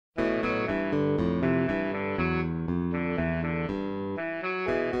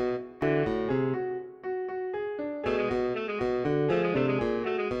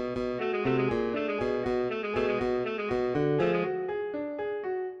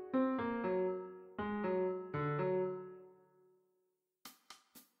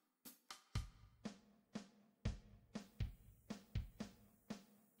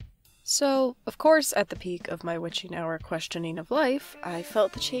So, of course, at the peak of my witching hour questioning of life, I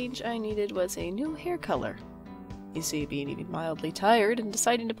felt the change I needed was a new hair color. You see, being even mildly tired and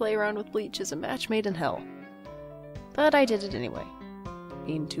deciding to play around with bleach is a match made in hell. But I did it anyway.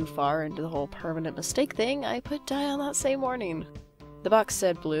 Being too far into the whole permanent mistake thing, I put dye on that same morning. The box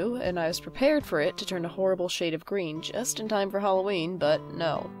said blue, and I was prepared for it to turn a horrible shade of green just in time for Halloween, but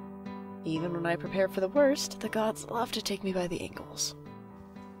no. Even when I prepare for the worst, the gods love to take me by the ankles.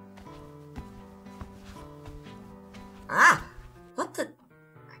 Ah! What the...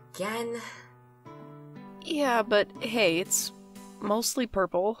 Again? Yeah, but hey, it's mostly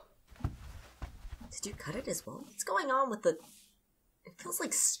purple. Did you cut it as well? What's going on with the... It feels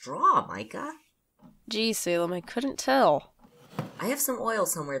like straw, Micah. Gee, Salem, I couldn't tell. I have some oil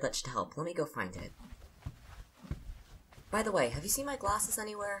somewhere that should help. Let me go find it. By the way, have you seen my glasses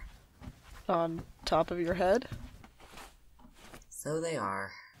anywhere? On top of your head? So they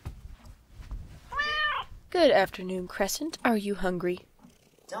are. Good afternoon, Crescent. Are you hungry?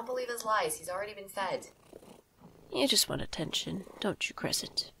 Don't believe his lies. He's already been fed. You just want attention, don't you,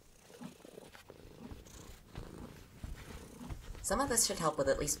 Crescent? Some of this should help with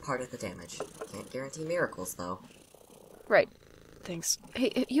at least part of the damage. Can't guarantee miracles, though. Right. Thanks.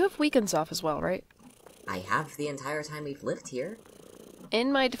 Hey, you have weekends off as well, right? I have the entire time we've lived here. In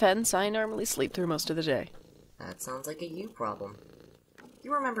my defense, I normally sleep through most of the day. That sounds like a you problem.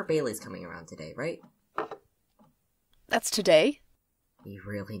 You remember Bailey's coming around today, right? That's today? We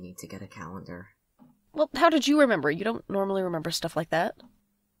really need to get a calendar. Well, how did you remember? You don't normally remember stuff like that.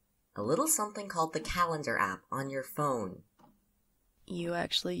 A little something called the calendar app on your phone. You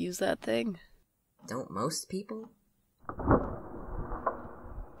actually use that thing? Don't most people?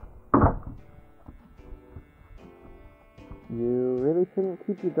 You really shouldn't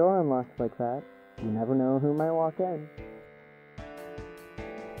keep your door unlocked like that. You never know who might walk in.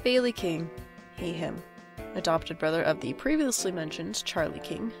 Bailey King. He, him. Adopted brother of the previously mentioned Charlie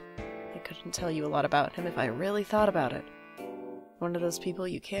King. I couldn't tell you a lot about him if I really thought about it. One of those people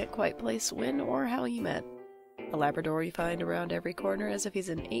you can't quite place when or how you met. A Labrador you find around every corner as if he's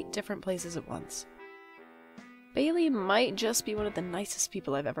in 8 different places at once. Bailey might just be one of the nicest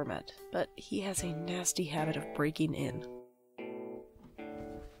people I've ever met, but he has a nasty habit of breaking in.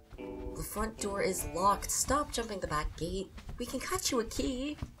 The front door is locked. Stop jumping the back gate. We can cut you a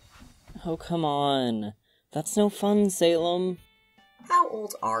key. Oh, come on. That's no fun, Salem. How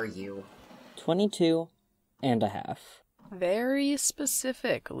old are you? 22 and a half. Very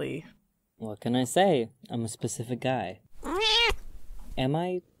specifically. What can I say? I'm a specific guy. Am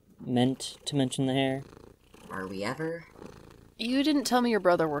I meant to mention the hair? Are we ever? You didn't tell me your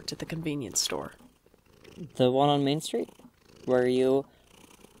brother worked at the convenience store. The one on Main Street? Where you...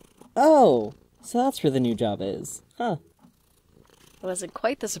 Oh! So that's where the new job is. Huh. It wasn't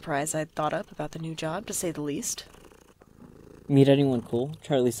quite the surprise I'd thought up about the new job, to say the least. Meet anyone cool?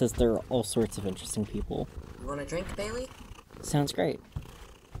 Charlie says there are all sorts of interesting people. You want a drink, Bailey? Sounds great.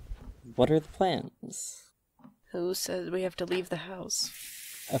 What are the plans? Who said we have to leave the house?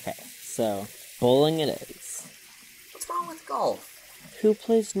 Okay, so, bowling it is. What's wrong with golf? Who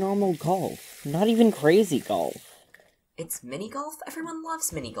plays normal golf? Not even crazy golf. It's mini golf? Everyone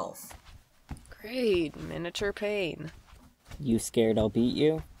loves mini golf. Great, miniature pain. You scared I'll beat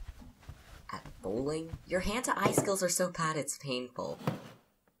you? At bowling? Your hand-to-eye skills are so bad it's painful.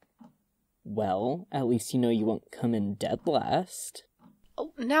 Well, at least you know you won't come in dead last.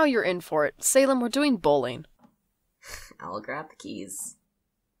 Oh, now you're in for it. Salem, we're doing bowling. I'll grab the keys.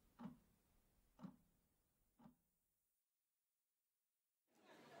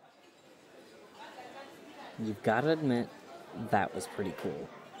 You've gotta admit, that was pretty cool.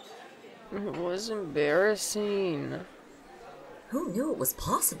 It was embarrassing. Who knew it was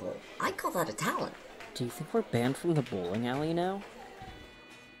possible? I'd call that a talent. Do you think we're banned from the bowling alley now?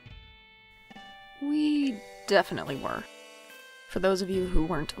 We definitely were. For those of you who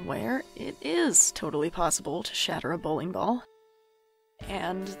weren't aware, it is totally possible to shatter a bowling ball,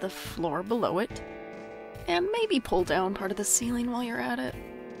 and the floor below it, and maybe pull down part of the ceiling while you're at it.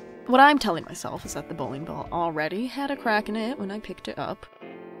 What I'm telling myself is that the bowling ball already had a crack in it when I picked it up.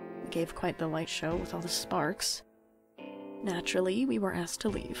 It gave quite the light show with all the sparks. Naturally, we were asked to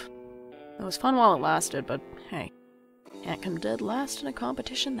leave. It was fun while it lasted, but hey, can't come dead last in a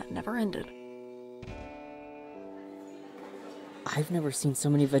competition that never ended. I've never seen so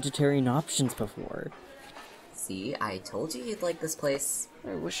many vegetarian options before. See, I told you you'd like this place.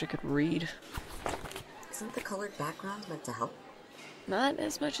 I wish I could read. Isn't the colored background meant to help? Not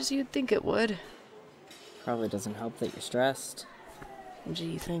as much as you'd think it would. Probably doesn't help that you're stressed.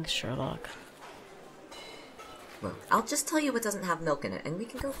 Gee, thanks, Sherlock. Look, I'll just tell you what doesn't have milk in it, and we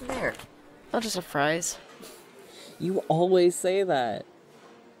can go from there. I'll just have fries. You always say that.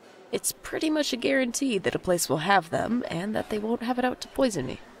 It's pretty much a guarantee that a place will have them, and that they won't have it out to poison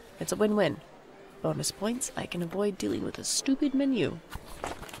me. It's a win-win. Bonus points, I can avoid dealing with a stupid menu.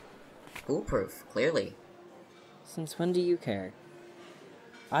 Foolproof, clearly. Since when do you care?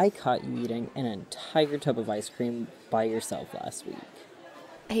 I caught you eating an entire tub of ice cream by yourself last week.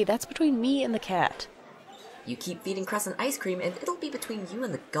 Hey, that's between me and the cat. You keep feeding Crescent ice cream, and it'll be between you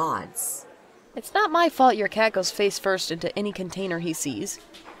and the gods. It's not my fault your cat goes face first into any container he sees.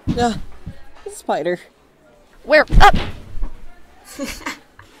 Ugh, spider. Where? Up!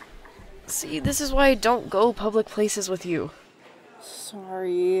 See, this is why I don't go public places with you.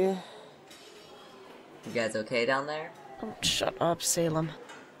 Sorry. You guys okay down there? Oh, shut up, Salem.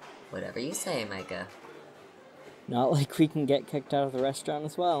 Whatever you say, Micah. Not like we can get kicked out of the restaurant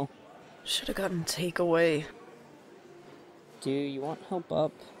as well. Should have gotten takeaway. Do you want help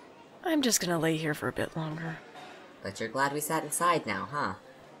up? I'm just gonna lay here for a bit longer. But you're glad we sat inside now, huh?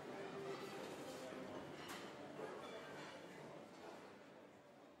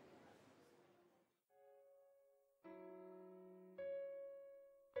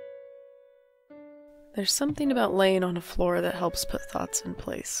 There's something about laying on a floor that helps put thoughts in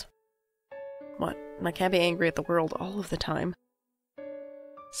place. What? I can't be angry at the world all of the time.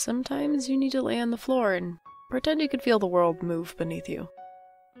 Sometimes you need to lay on the floor and pretend you could feel the world move beneath you.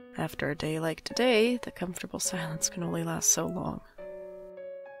 After a day like today, the comfortable silence can only last so long.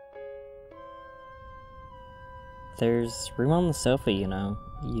 There's room on the sofa, you know.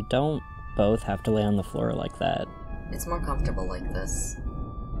 You don't both have to lay on the floor like that. It's more comfortable like this.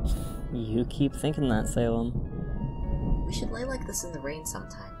 You keep thinking that, Salem. We should lay like this in the rain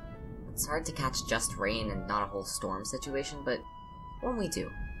sometime. It's hard to catch just rain and not a whole storm situation, but when we do.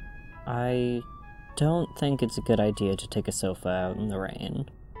 I don't think it's a good idea to take a sofa out in the rain.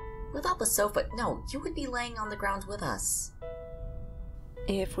 Without the sofa, no, you would be laying on the ground with us.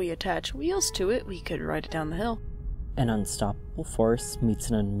 If we attach wheels to it, we could ride it down the hill. An unstoppable force meets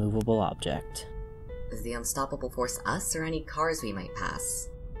an unmovable object. Is the unstoppable force us or any cars we might pass?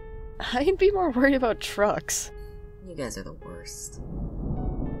 I'd be more worried about trucks. You guys are the worst.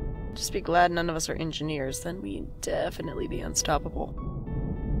 Just be glad none of us are engineers, then we'd definitely be unstoppable.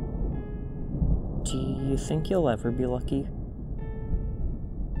 Do you think you'll ever be lucky?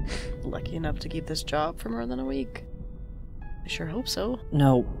 Lucky enough to keep this job for more than a week. I sure hope so.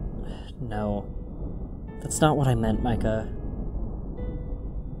 No. That's not what I meant, Micah.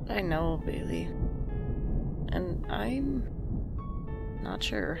 I know, Bailey. And I'm not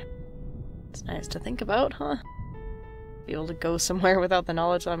sure. It's nice to think about, huh? Be able to go somewhere without the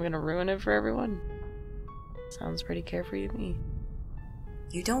knowledge that I'm gonna ruin it for everyone. Sounds pretty carefree to me.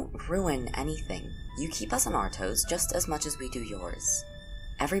 You don't ruin anything. You keep us on our toes just as much as we do yours.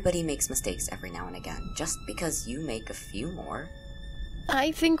 Everybody makes mistakes every now and again. Just because you make a few more.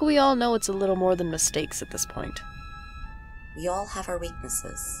 I think we all know it's a little more than mistakes at this point. We all have our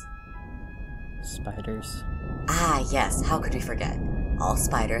weaknesses. Spiders. Ah, yes, how could we forget? All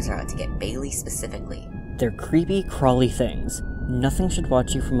spiders are out to get Bailey specifically. They're creepy, crawly things. Nothing should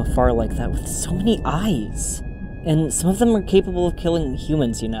watch you from afar like that with so many eyes. And some of them are capable of killing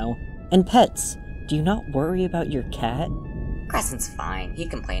humans, you know. And pets. Do you not worry about your cat? Crescent's fine. He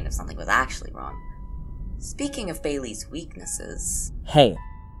complained if something was actually wrong. Speaking of Bailey's weaknesses... Hey,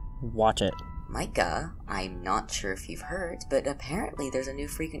 watch it. Micah, I'm not sure if you've heard, but apparently there's a new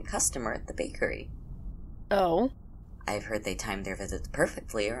frequent customer at the bakery. Oh? I've heard they timed their visits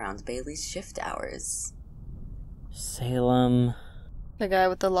perfectly around Bailey's shift hours. Salem... The guy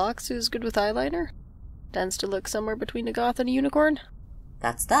with the locks who's good with eyeliner? Tends to look somewhere between a goth and a unicorn?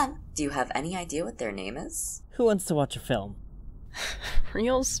 That's them. Do you have any idea what their name is? Who wants to watch a film?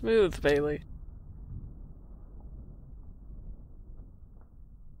 Real smooth, Bailey.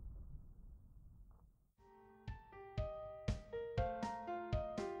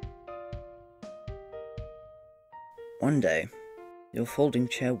 One day, your folding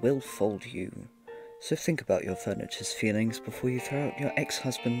chair will fold you, so think about your furniture's feelings before you throw out your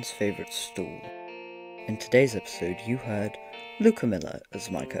ex-husband's favourite stool. In today's episode, you heard Luka Miller as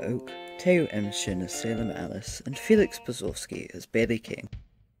Micah Oak, Teu M Shin as Salem Alice, and Felyx Pozorski as Bailey King.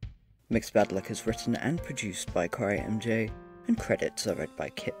 Mixed Bad Luck is written and produced by Corey MJ, and credits are read by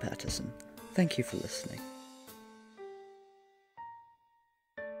Kit Paterson. Thank you for listening.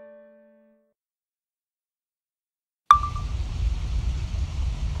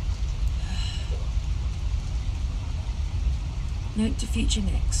 Note to future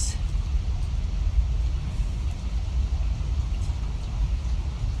mix.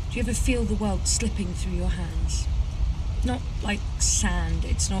 Do you ever feel the world slipping through your hands? Not like sand,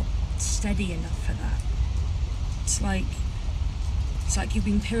 it's not steady enough for that. It's like you've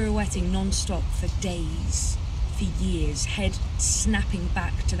been pirouetting non-stop for days, for years, head snapping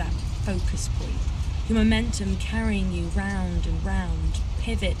back to that focus point. Your momentum carrying you round and round,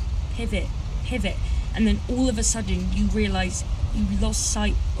 pivot, pivot, pivot, and then all of a sudden you realise you lost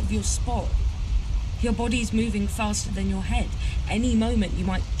sight of your spot. Your body's moving faster than your head. Any moment you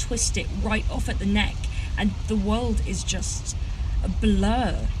might twist it right off at the neck, and the world is just a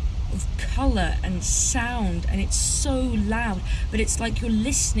blur of colour and sound, and it's so loud, but it's like you're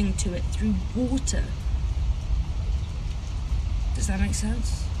listening to it through water. Does that make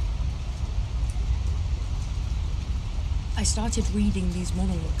sense? I started reading these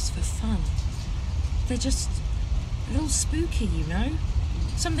monologues for fun. They're just a little spooky, you know?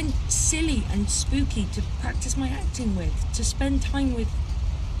 Something silly and spooky to practice my acting with, to spend time with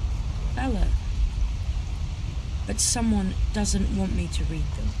Bella. But someone doesn't want me to read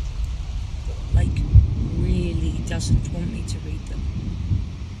them. Like, really doesn't want me to read them.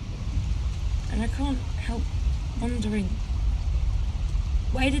 And I can't help wondering,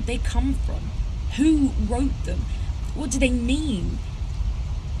 where did they come from? Who wrote them? What do they mean?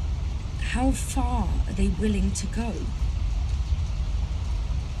 How far are they willing to go?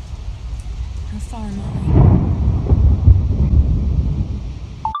 How far am I?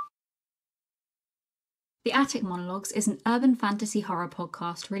 The Attic Monologues is an urban fantasy horror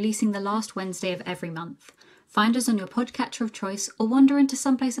podcast releasing the last Wednesday of every month. Find us on your podcatcher of choice or wander into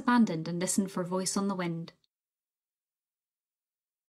someplace abandoned and listen for a voice on the wind.